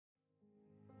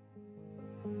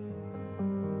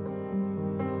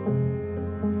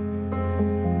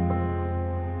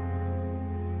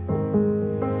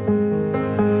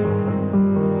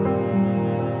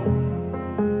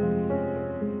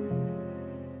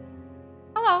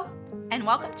and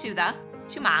welcome to the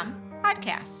To Mom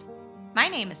podcast. My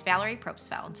name is Valerie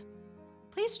Propsfeld.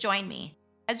 Please join me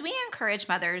as we encourage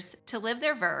mothers to live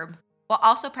their verb while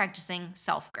also practicing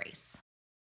self-grace.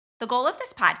 The goal of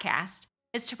this podcast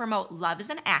is to promote love as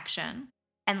an action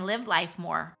and live life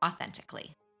more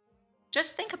authentically.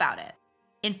 Just think about it.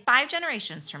 In 5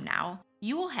 generations from now,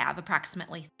 you will have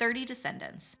approximately 30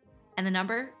 descendants, and the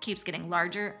number keeps getting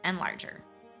larger and larger.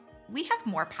 We have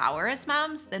more power as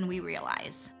moms than we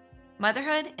realize.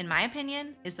 Motherhood, in my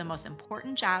opinion, is the most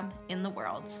important job in the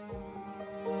world.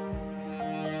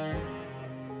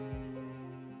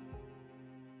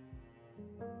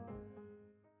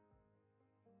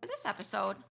 For this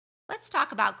episode, let's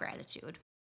talk about gratitude.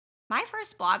 My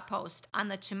first blog post on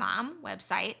the To Mom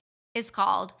website is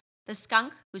called The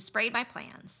Skunk Who Sprayed My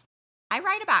Plans. I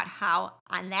write about how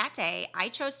on that day I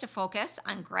chose to focus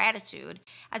on gratitude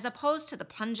as opposed to the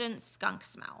pungent skunk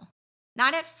smell.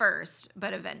 Not at first,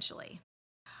 but eventually.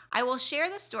 I will share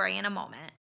the story in a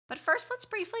moment, but first let's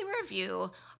briefly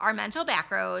review our mental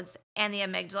backroads and the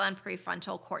amygdala and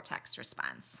prefrontal cortex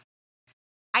response.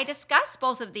 I discussed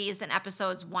both of these in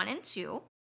episodes 1 and 2.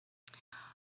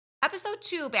 Episode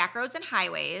 2, Backroads and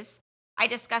Highways, I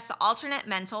discussed the alternate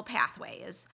mental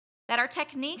pathways that are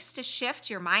techniques to shift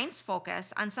your mind's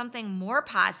focus on something more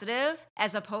positive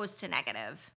as opposed to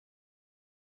negative.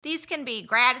 These can be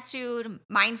gratitude,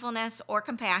 mindfulness, or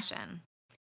compassion.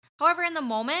 However, in the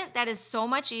moment, that is so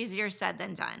much easier said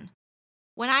than done.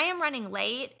 When I am running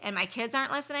late and my kids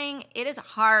aren't listening, it is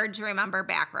hard to remember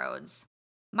backroads.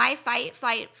 My fight,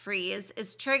 flight, freeze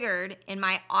is triggered in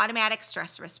my automatic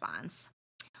stress response.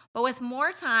 But with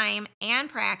more time and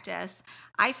practice,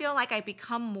 I feel like I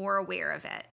become more aware of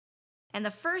it. And the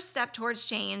first step towards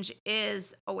change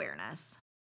is awareness.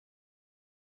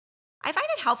 I find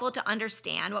it helpful to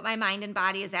understand what my mind and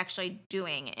body is actually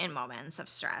doing in moments of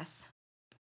stress.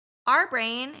 Our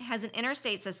brain has an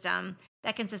interstate system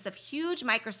that consists of huge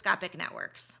microscopic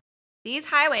networks. These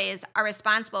highways are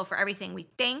responsible for everything we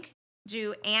think,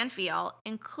 do, and feel,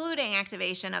 including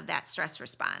activation of that stress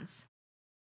response.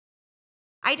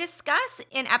 I discuss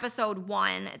in episode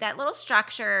 1 that little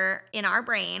structure in our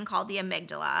brain called the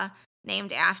amygdala,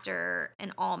 named after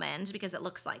an almond because it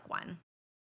looks like one.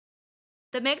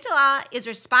 The amygdala is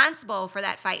responsible for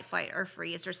that fight, flight, or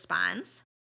freeze response.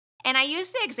 And I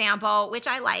use the example, which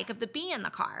I like, of the bee in the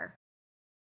car.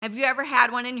 Have you ever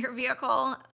had one in your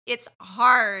vehicle? It's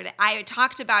hard. I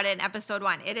talked about it in episode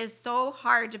 1. It is so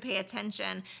hard to pay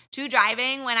attention to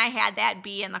driving when I had that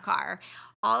bee in the car.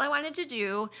 All I wanted to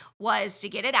do was to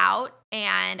get it out,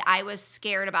 and I was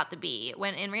scared about the bee,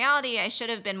 when in reality, I should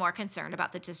have been more concerned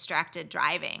about the distracted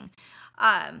driving.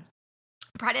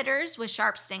 Predators with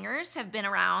sharp stingers have been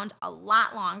around a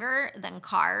lot longer than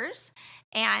cars,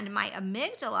 and my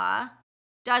amygdala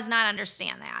does not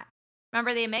understand that.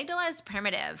 Remember, the amygdala is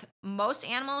primitive. Most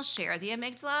animals share the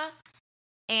amygdala,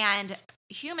 and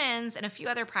humans and a few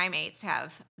other primates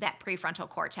have that prefrontal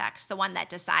cortex, the one that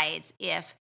decides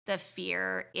if the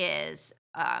fear is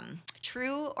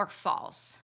true or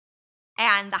false.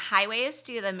 And the highways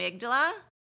to the amygdala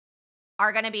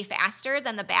are going to be faster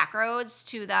than the back roads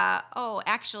to the, oh,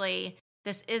 actually,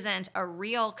 this isn't a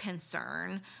real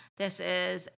concern. This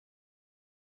is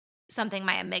something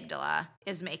my amygdala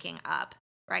is making up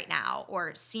right now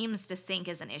or seems to think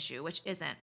is an issue, which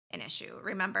isn't an issue.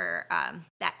 Remember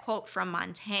that quote from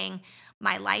Montaigne,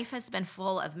 "My life has been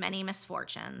full of many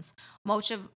misfortunes,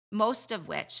 most of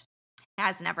which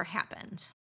has never happened."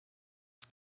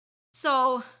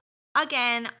 So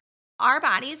again, our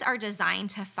bodies are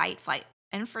designed to fight, flight,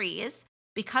 and freeze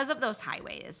because of those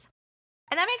highways.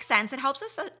 And that makes sense. It helps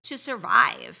us to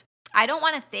survive. I don't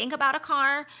want to think about a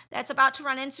car that's about to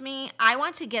run into me. I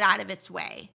want to get out of its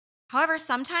way. However,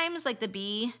 sometimes, like the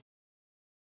bee,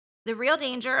 the real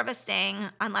danger of a sting,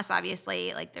 unless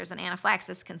obviously like there's an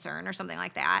anaphylaxis concern or something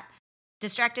like that,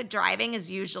 distracted driving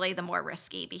is usually the more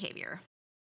risky behavior.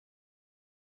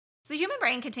 So the human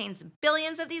brain contains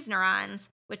billions of these neurons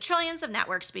with trillions of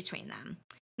networks between them.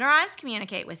 Neurons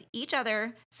communicate with each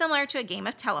other similar to a game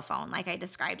of telephone, like I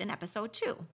described in episode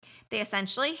 2. They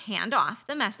essentially hand off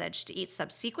the message to each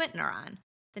subsequent neuron.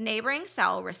 The neighboring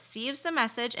cell receives the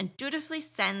message and dutifully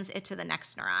sends it to the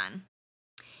next neuron.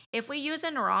 If we use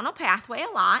a neuronal pathway a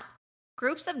lot,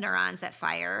 groups of neurons that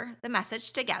fire the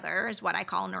message together is what I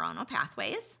call neuronal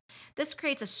pathways. This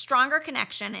creates a stronger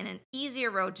connection and an easier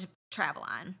road to travel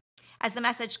on. As the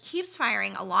message keeps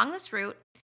firing along this route,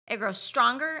 it grows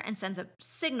stronger and sends a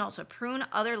signal to prune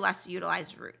other less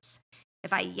utilized routes.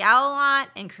 If I yell a lot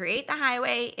and create the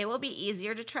highway, it will be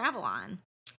easier to travel on.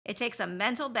 It takes a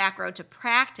mental backroad to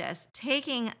practice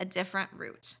taking a different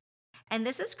route. And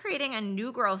this is creating a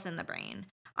new growth in the brain,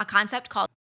 a concept called.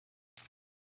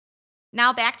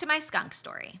 Now back to my skunk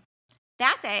story.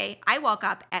 That day, I woke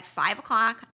up at 5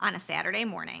 o'clock on a Saturday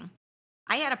morning.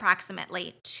 I had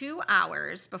approximately 2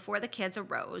 hours before the kids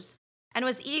arose and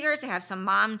was eager to have some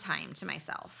mom time to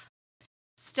myself.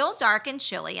 Still dark and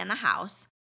chilly in the house,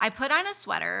 I put on a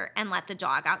sweater and let the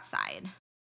dog outside.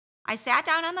 I sat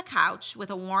down on the couch with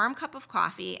a warm cup of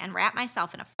coffee and wrapped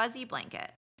myself in a fuzzy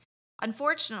blanket.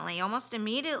 Unfortunately, almost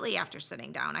immediately after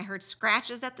sitting down, I heard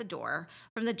scratches at the door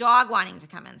from the dog wanting to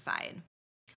come inside.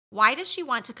 Why does she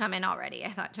want to come in already?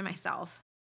 I thought to myself.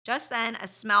 Just then, a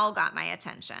smell got my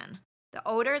attention, the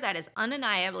odor that is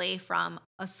undeniably from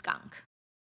a skunk.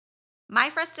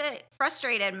 My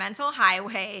frustrated mental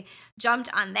highway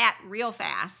jumped on that real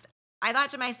fast. I thought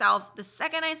to myself, the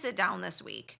second I sit down this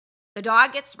week, the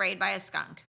dog gets sprayed by a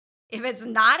skunk. If it's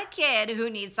not a kid who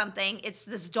needs something, it's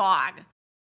this dog.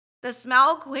 The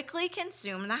smell quickly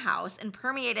consumed the house and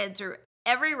permeated through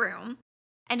every room.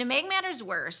 And to make matters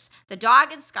worse, the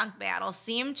dog and skunk battle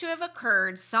seemed to have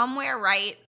occurred somewhere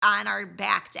right on our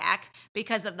back deck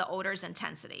because of the odor's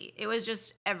intensity. It was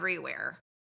just everywhere.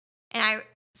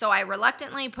 So I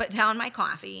reluctantly put down my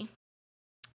coffee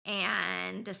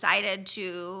and decided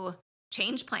to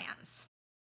change plans.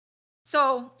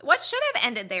 So what should have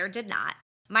ended there did not.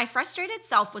 My frustrated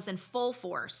self was in full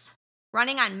force,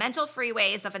 running on mental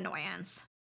freeways of annoyance.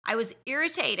 I was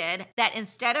irritated that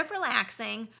instead of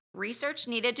relaxing, research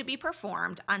needed to be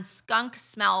performed on skunk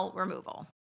smell removal.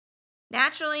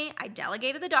 Naturally, I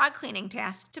delegated the dog cleaning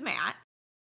task to Matt,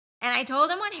 and I told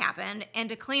him what happened and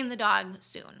to clean the dog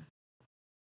soon.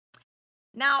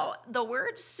 Now, the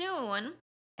word soon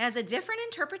has a different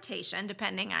interpretation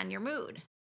depending on your mood.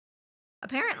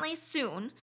 Apparently,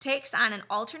 soon takes on an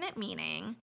alternate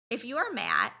meaning if you are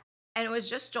Matt and was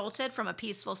just jolted from a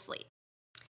peaceful sleep.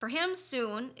 For him,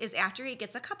 soon is after he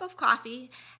gets a cup of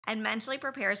coffee and mentally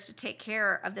prepares to take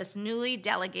care of this newly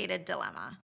delegated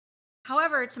dilemma.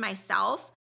 However, to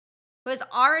myself, who has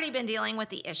already been dealing with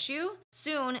the issue,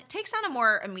 soon takes on a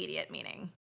more immediate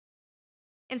meaning.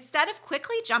 Instead of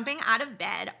quickly jumping out of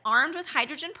bed, armed with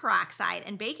hydrogen peroxide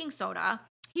and baking soda,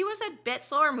 he was a bit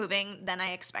slower moving than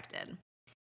I expected.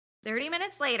 30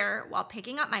 minutes later, while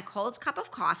picking up my cold cup of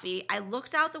coffee, I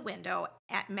looked out the window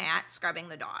at Matt scrubbing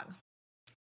the dog.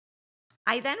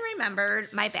 I then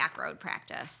remembered my back road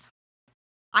practice.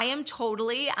 I am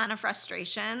totally on a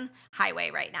frustration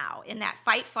highway right now in that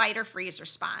fight, flight, or freeze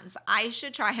response. I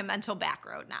should try a mental back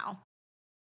road now.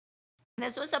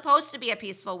 This was supposed to be a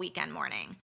peaceful weekend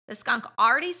morning. The skunk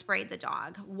already sprayed the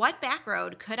dog. What back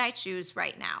road could I choose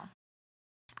right now?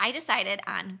 I decided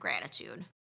on gratitude.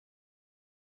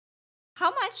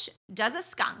 How much does a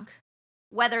skunk,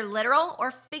 whether literal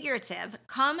or figurative,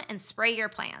 come and spray your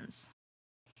plans?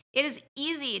 It is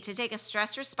easy to take a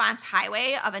stress response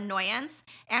highway of annoyance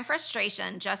and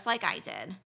frustration just like I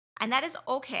did. And that is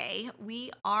okay.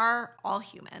 We are all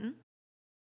human.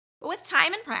 But with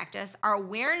time and practice, our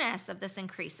awareness of this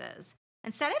increases.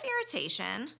 Instead of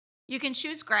irritation, you can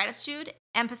choose gratitude,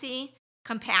 empathy,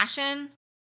 compassion,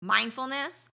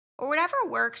 mindfulness, or whatever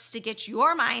works to get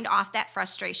your mind off that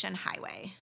frustration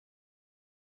highway.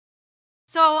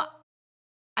 So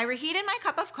I reheated my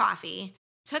cup of coffee,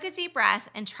 took a deep breath,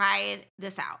 and tried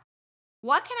this out.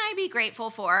 What can I be grateful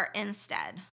for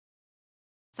instead?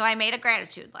 So I made a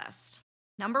gratitude list.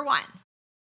 Number 1,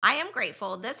 I am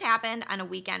grateful this happened on a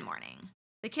weekend morning.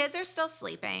 The kids are still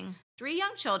sleeping. 3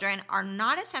 young children are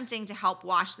not attempting to help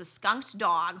wash the skunked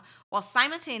dog while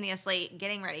simultaneously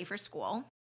getting ready for school.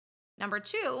 Number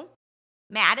 2,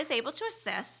 Matt is able to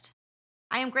assist.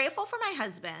 I am grateful for my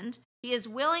husband. He is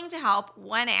willing to help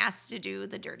when asked to do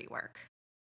the dirty work.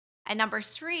 And number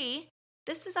 3,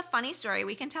 this is a funny story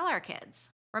we can tell our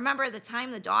kids. Remember the time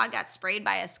the dog got sprayed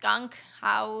by a skunk?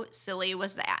 How silly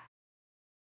was that?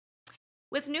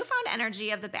 With newfound energy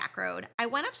of the back road, I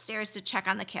went upstairs to check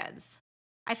on the kids.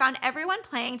 I found everyone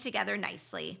playing together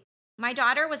nicely. My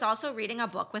daughter was also reading a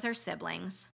book with her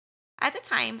siblings. At the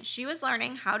time, she was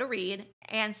learning how to read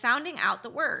and sounding out the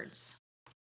words.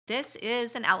 This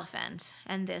is an elephant,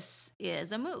 and this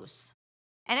is a moose.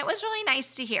 And it was really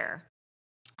nice to hear.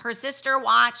 Her sister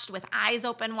watched with eyes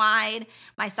open wide.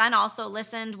 My son also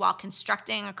listened while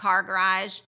constructing a car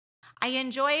garage. I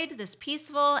enjoyed this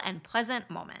peaceful and pleasant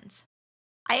moment.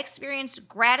 I experienced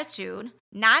gratitude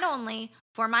not only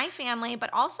for my family,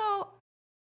 but also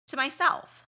to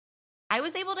myself. I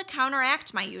was able to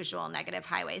counteract my usual negative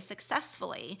highway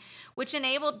successfully, which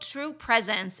enabled true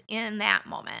presence in that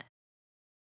moment.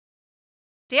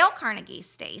 Dale Carnegie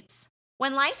states,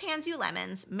 "When life hands you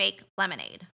lemons, make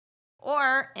lemonade."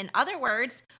 Or, in other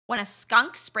words, when a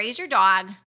skunk sprays your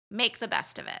dog, make the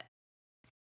best of it.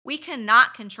 We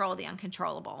cannot control the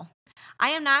uncontrollable. I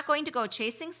am not going to go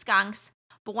chasing skunks,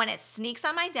 but when it sneaks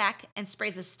on my deck and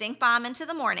sprays a stink bomb into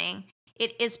the morning,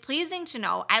 it is pleasing to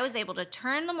know I was able to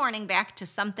turn the morning back to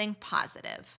something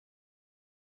positive.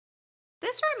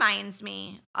 This reminds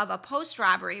me of a post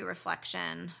robbery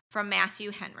reflection from Matthew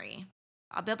Henry,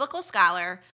 a biblical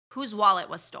scholar whose wallet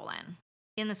was stolen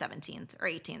in the 17th or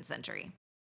 18th century.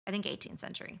 I think 18th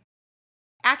century.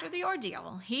 After the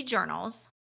ordeal, he journals,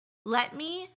 "Let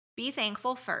me be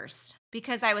thankful first,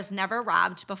 because I was never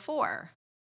robbed before.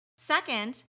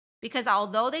 Second, because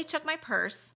although they took my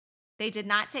purse, they did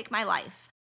not take my life.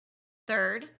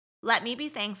 Third, let me be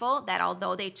thankful that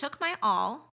although they took my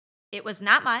all, it was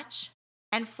not much.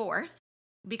 And fourth,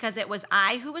 because it was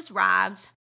I who was robbed,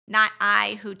 not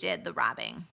I who did the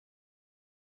robbing."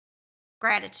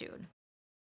 Gratitude.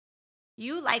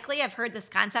 You likely have heard this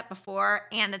concept before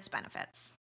and its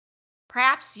benefits.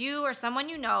 Perhaps you or someone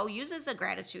you know uses a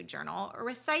gratitude journal or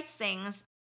recites things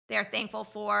they're thankful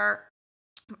for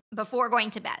before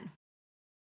going to bed.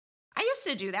 I used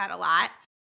to do that a lot,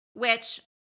 which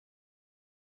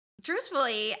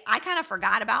truthfully, I kind of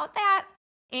forgot about that.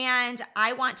 And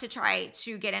I want to try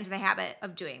to get into the habit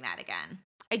of doing that again.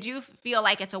 I do feel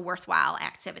like it's a worthwhile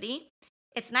activity.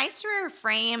 It's nice to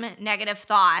reframe negative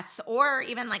thoughts or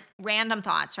even like random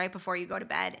thoughts right before you go to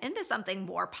bed into something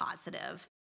more positive.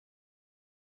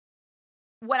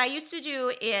 What I used to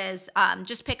do is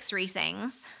just pick 3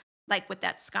 things, like with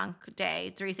that skunk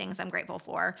day, 3 things I'm grateful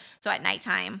for. So at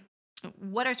nighttime,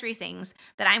 what are 3 things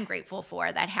that I'm grateful for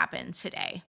that happened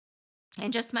today?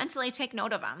 And just mentally take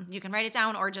note of them. You can write it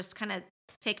down or just kind of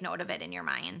take note of it in your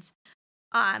mind.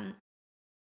 Um,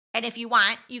 and if you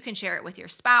want, you can share it with your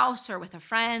spouse or with a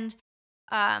friend,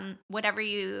 whatever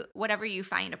you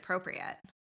find appropriate.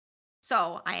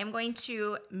 So I am going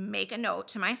to make a note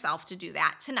to myself to do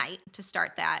that tonight to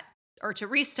start that or to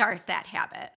restart that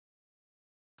habit.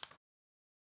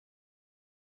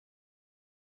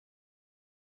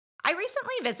 I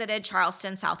recently visited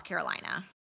Charleston, South Carolina.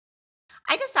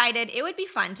 I decided it would be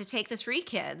fun to take the 3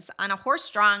 kids on a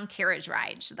horse-drawn carriage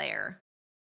ride there.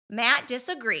 Matt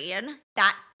disagreed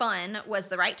that fun was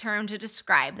the right term to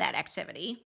describe that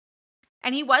activity.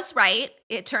 And he was right.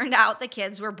 It turned out the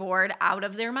kids were bored out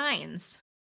of their minds.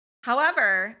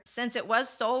 However, since it was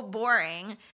so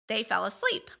boring, they fell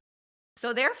asleep.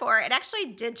 So therefore, it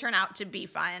actually did turn out to be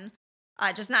fun,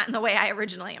 just not in the way I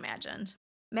originally imagined.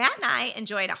 Matt and I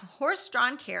enjoyed a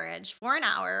horse-drawn carriage for an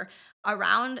hour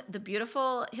around the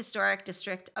beautiful historic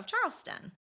district of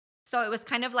Charleston. So it was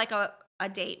kind of like a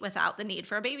date without the need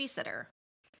for a babysitter.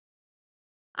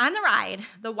 On the ride,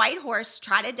 the white horse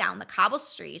trotted down the cobbled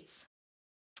streets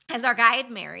as our guide,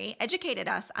 Mary, educated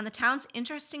us on the town's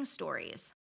interesting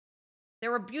stories. There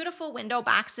were beautiful window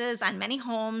boxes on many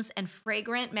homes and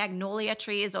fragrant magnolia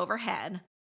trees overhead.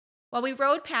 While we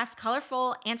rode past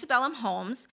colorful antebellum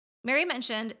homes, Mary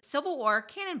mentioned Civil War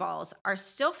cannonballs are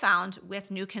still found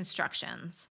with new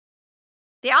constructions.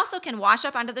 They also can wash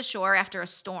up onto the shore after a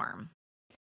storm.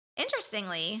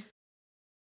 Interestingly,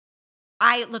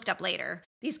 I looked up later.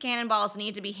 These cannonballs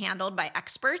need to be handled by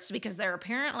experts because they're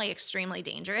apparently extremely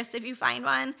dangerous if you find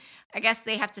one. I guess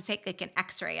they have to take like an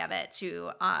x-ray of it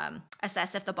to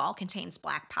assess if the ball contains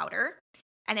black powder.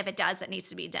 And if it does, it needs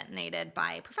to be detonated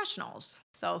by professionals.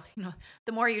 So,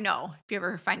 the more you know if you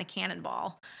ever find a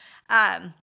cannonball.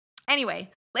 Anyway,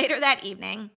 later that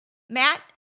evening, Matt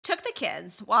took the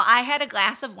kids while I had a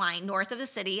glass of wine north of the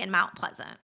city in Mount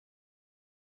Pleasant,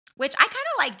 which I kind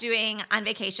of like doing on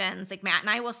vacations. Like Matt and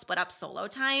I will split up solo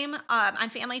time on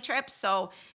family trips.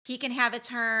 So he can have a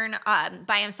turn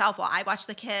by himself while I watch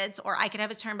the kids, or I can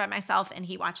have a turn by myself and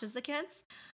he watches the kids.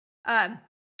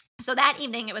 So that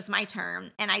evening it was my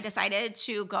turn, and I decided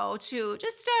to go to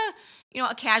just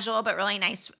a casual but really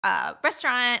nice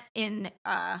restaurant in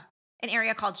an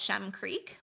area called Shem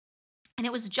Creek. And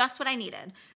it was just what I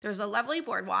needed. There's a lovely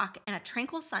boardwalk and a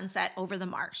tranquil sunset over the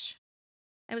marsh.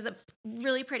 It was a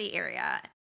really pretty area.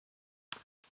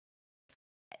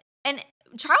 And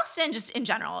Charleston, just in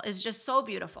general, is just so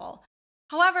beautiful.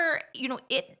 However,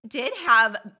 it did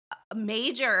have a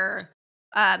major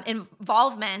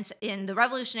involvement in the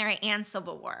Revolutionary and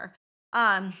Civil War.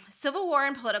 Civil War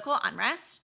and political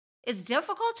unrest is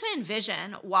difficult to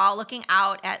envision while looking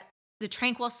out at the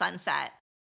tranquil sunset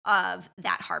of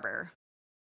that harbor.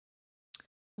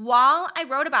 While I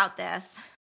wrote about this,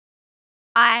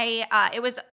 it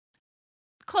was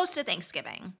close to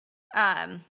Thanksgiving.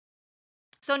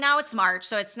 So now it's March,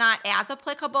 so it's not as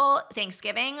applicable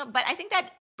Thanksgiving, but I think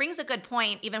that brings a good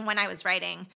point even when I was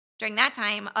writing during that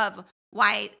time of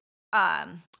why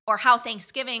or how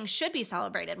Thanksgiving should be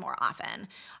celebrated more often.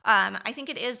 I think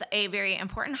it is a very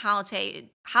important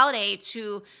holiday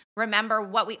to remember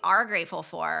what we are grateful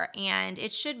for, and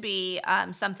it should be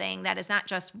something that is not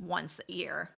just once a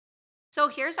year. So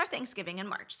here's our Thanksgiving in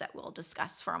March that we'll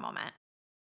discuss for a moment.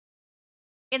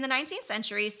 In the 19th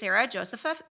century,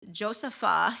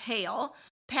 Josepha Hale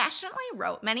passionately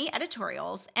wrote many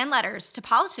editorials and letters to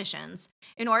politicians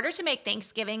in order to make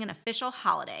Thanksgiving an official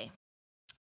holiday.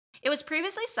 It was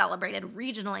previously celebrated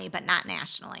regionally but not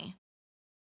nationally.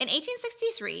 In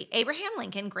 1863, Abraham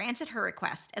Lincoln granted her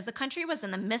request as the country was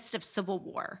in the midst of civil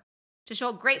war to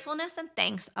show gratefulness and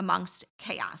thanks amongst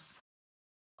chaos.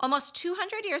 Almost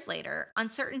 200 years later,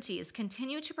 uncertainties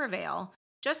continue to prevail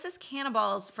just as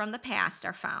cannibals from the past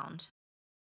are found.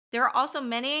 There are also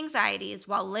many anxieties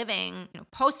while living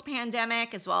post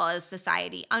pandemic as well as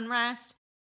society unrest.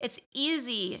 It's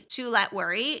easy to let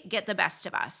worry get the best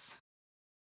of us.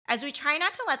 As we try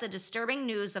not to let the disturbing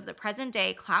news of the present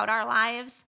day cloud our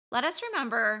lives, let us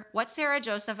remember what Sarah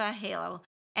Josepha Hale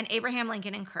and Abraham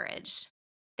Lincoln encouraged: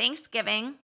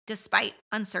 Thanksgiving despite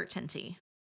uncertainty.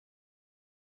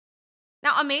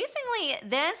 Now, amazingly,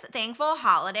 this thankful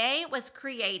holiday was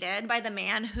created by the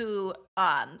man who,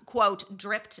 quote,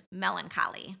 dripped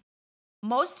melancholy.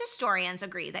 Most historians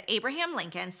agree that Abraham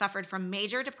Lincoln suffered from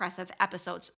major depressive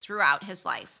episodes throughout his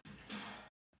life.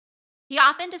 He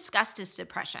often discussed his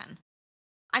depression.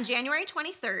 On January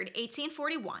 23rd,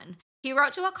 1841, he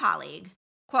wrote to a colleague,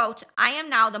 quote, "I am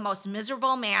now the most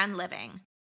miserable man living.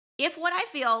 If what I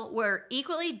feel were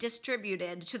equally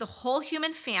distributed to the whole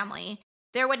human family,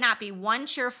 there would not be one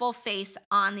cheerful face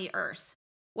on the earth.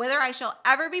 Whether I shall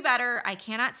ever be better, I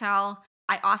cannot tell.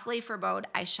 I awfully forebode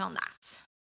I shall not."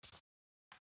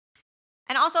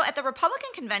 And also at the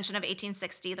Republican Convention of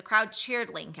 1860, the crowd cheered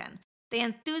Lincoln. They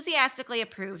enthusiastically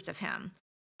approved of him.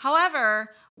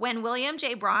 However, when William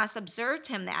J. Bross observed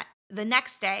him that the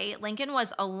next day, Lincoln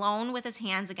was alone with his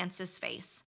hands against his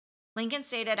face. Lincoln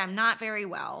stated, "I'm not very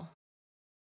well."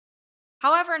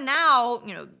 However, now,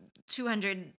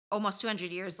 almost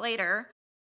 200 years later,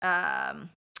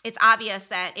 it's obvious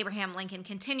that Abraham Lincoln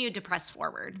continued to press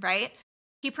forward, right?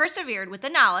 He persevered with the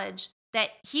knowledge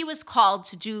that he was called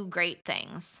to do great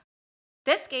things.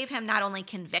 This gave him not only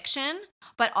conviction,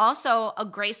 but also a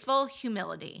graceful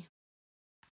humility.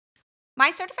 My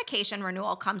certification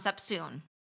renewal comes up soon.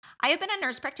 I have been a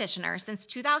nurse practitioner since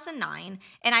 2009,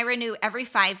 and I renew every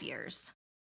 5 years.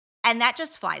 And that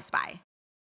just flies by.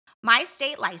 My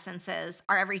state licenses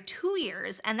are every 2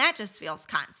 years, and that just feels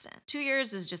constant. 2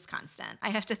 years is just constant.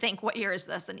 I have to think, what year is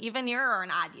this, an even year or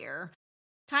an odd year?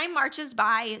 Time marches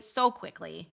by so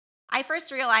quickly. I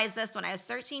first realized this when I was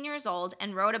 13 years old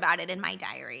and wrote about it in my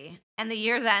diary, and the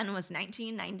year then was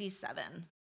 1997.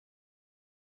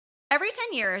 Every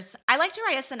 10 years, I like to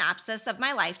write a synopsis of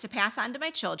my life to pass on to my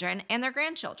children and their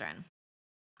grandchildren.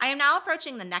 I am now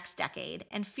approaching the next decade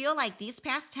and feel like these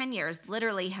past 10 years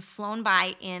literally have flown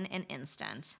by in an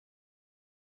instant.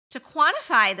 To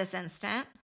quantify this instant,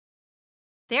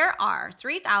 there are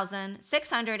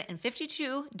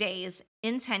 3,652 days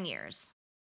in 10 years.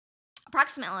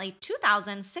 Approximately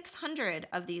 2,600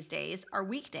 of these days are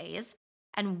weekdays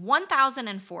and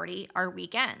 1,040 are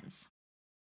weekends.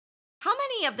 How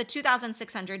many of the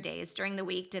 2,600 days during the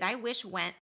week did I wish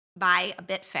went by a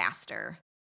bit faster?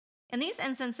 In these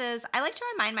instances, I like to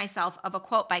remind myself of a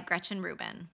quote by Gretchen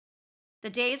Rubin: "The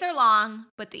days are long,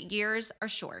 but the years are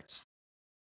short."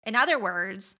 In other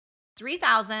words,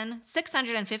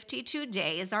 3,652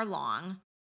 days are long,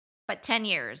 but 10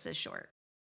 years is short.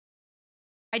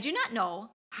 I do not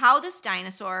know how this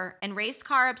dinosaur and race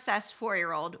car obsessed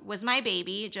 4-year-old was my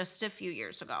baby just a few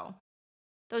years ago.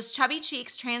 Those chubby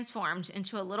cheeks transformed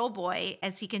into a little boy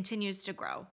as he continues to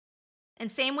grow. And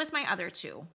same with my other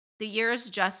two. The years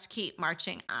just keep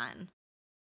marching on.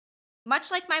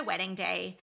 Much like my wedding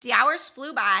day, the hours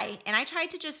flew by and I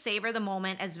tried to just savor the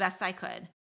moment as best I could.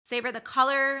 Savor the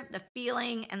color, the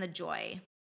feeling, and the joy.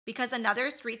 Because another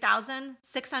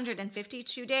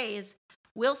 3,652 days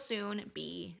will soon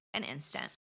be an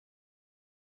instant.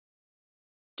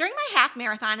 During my half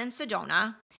marathon in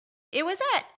Sedona, it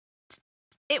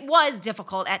was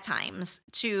difficult at times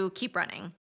to keep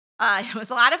running. It was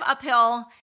a lot of uphill.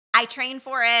 I trained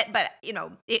for it, but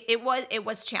it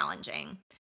was challenging.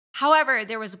 However,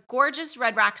 there was gorgeous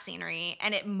red rock scenery,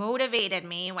 and it motivated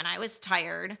me when I was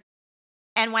tired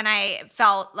and when I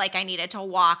felt like I needed to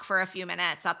walk for a few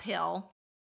minutes uphill.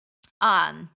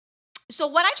 So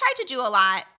what I tried to do a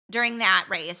lot during that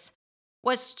race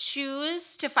was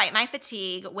choose to fight my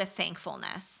fatigue with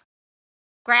thankfulness.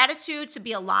 Gratitude to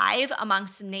be alive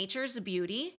amongst nature's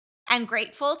beauty, and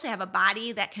grateful to have a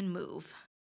body that can move.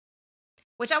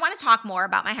 which I want to talk more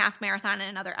about my half marathon in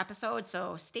another episode,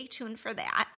 so stay tuned for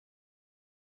that.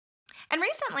 And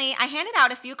recently, I handed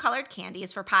out a few colored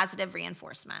candies for positive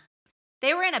reinforcement.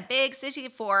 They were in a big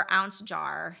 64-ounce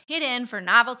jar, hidden for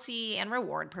novelty and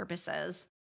reward purposes.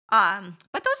 But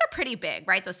those are pretty big,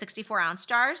 right? Those 64-ounce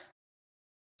jars.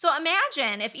 So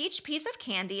imagine if each piece of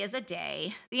candy is a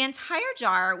day, the entire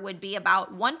jar would be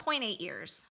about 1.8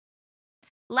 years.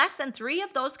 Less than 3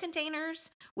 of those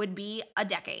containers would be a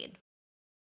decade.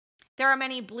 There are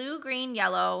many blue, green,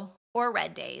 yellow, or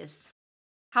red days.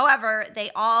 However,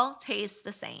 they all taste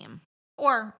the same,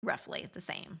 or roughly the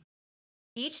same.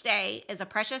 Each day is a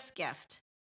precious gift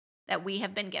that we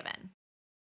have been given.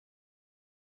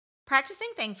 Practicing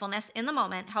thankfulness in the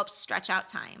moment helps stretch out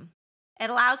time. It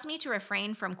allows me to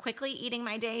refrain from quickly eating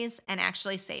my days and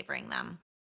actually savoring them.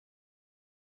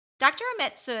 Dr.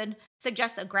 Amit Sud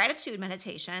suggests a gratitude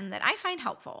meditation that I find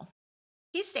helpful.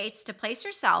 He states to place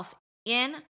yourself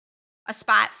in a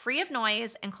spot free of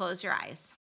noise and close your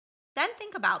eyes. Then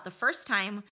think about the first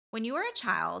time when you were a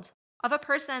child of a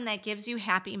person that gives you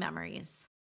happy memories.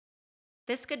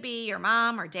 This could be your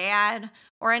mom or dad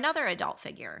or another adult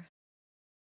figure.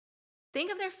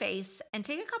 Think of their face and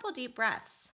take a couple deep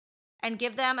breaths and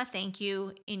give them a thank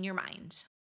you in your mind.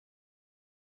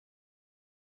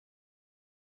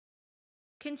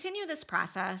 Continue this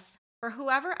process for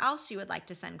whoever else you would like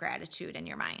to send gratitude in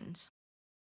your mind.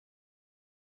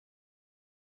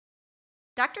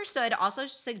 Dr. Sud also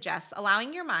suggests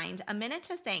allowing your mind a minute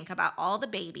to think about all the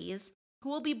babies who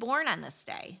will be born on this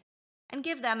day and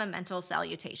give them a mental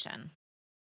salutation.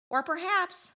 Or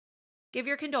perhaps give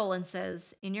your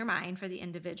condolences in your mind for the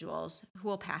individuals who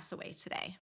will pass away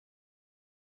today.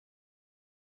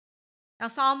 Now,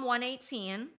 Psalm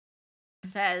 118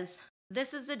 says,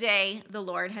 "This is the day the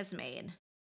Lord has made.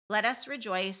 Let us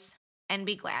rejoice and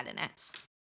be glad in it."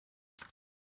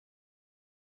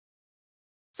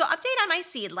 So, update on my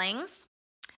seedlings,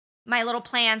 my little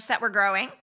plants that were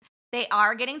growing. They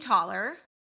are getting taller,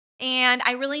 and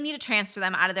I really need to transfer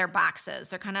them out of their boxes.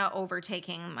 They're kind of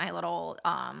overtaking my little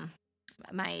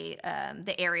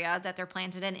the area that they're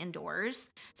planted in indoors.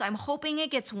 So I'm hoping it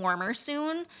gets warmer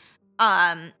soon.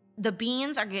 The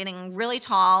beans are getting really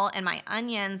tall, and my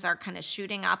onions are kind of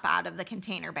shooting up out of the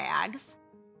container bags.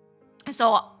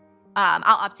 So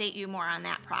I'll update you more on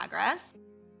that progress.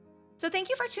 So thank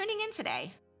you for tuning in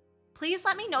today. Please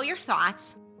let me know your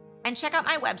thoughts and check out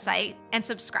my website and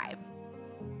subscribe.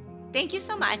 Thank you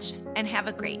so much, and have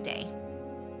a great day.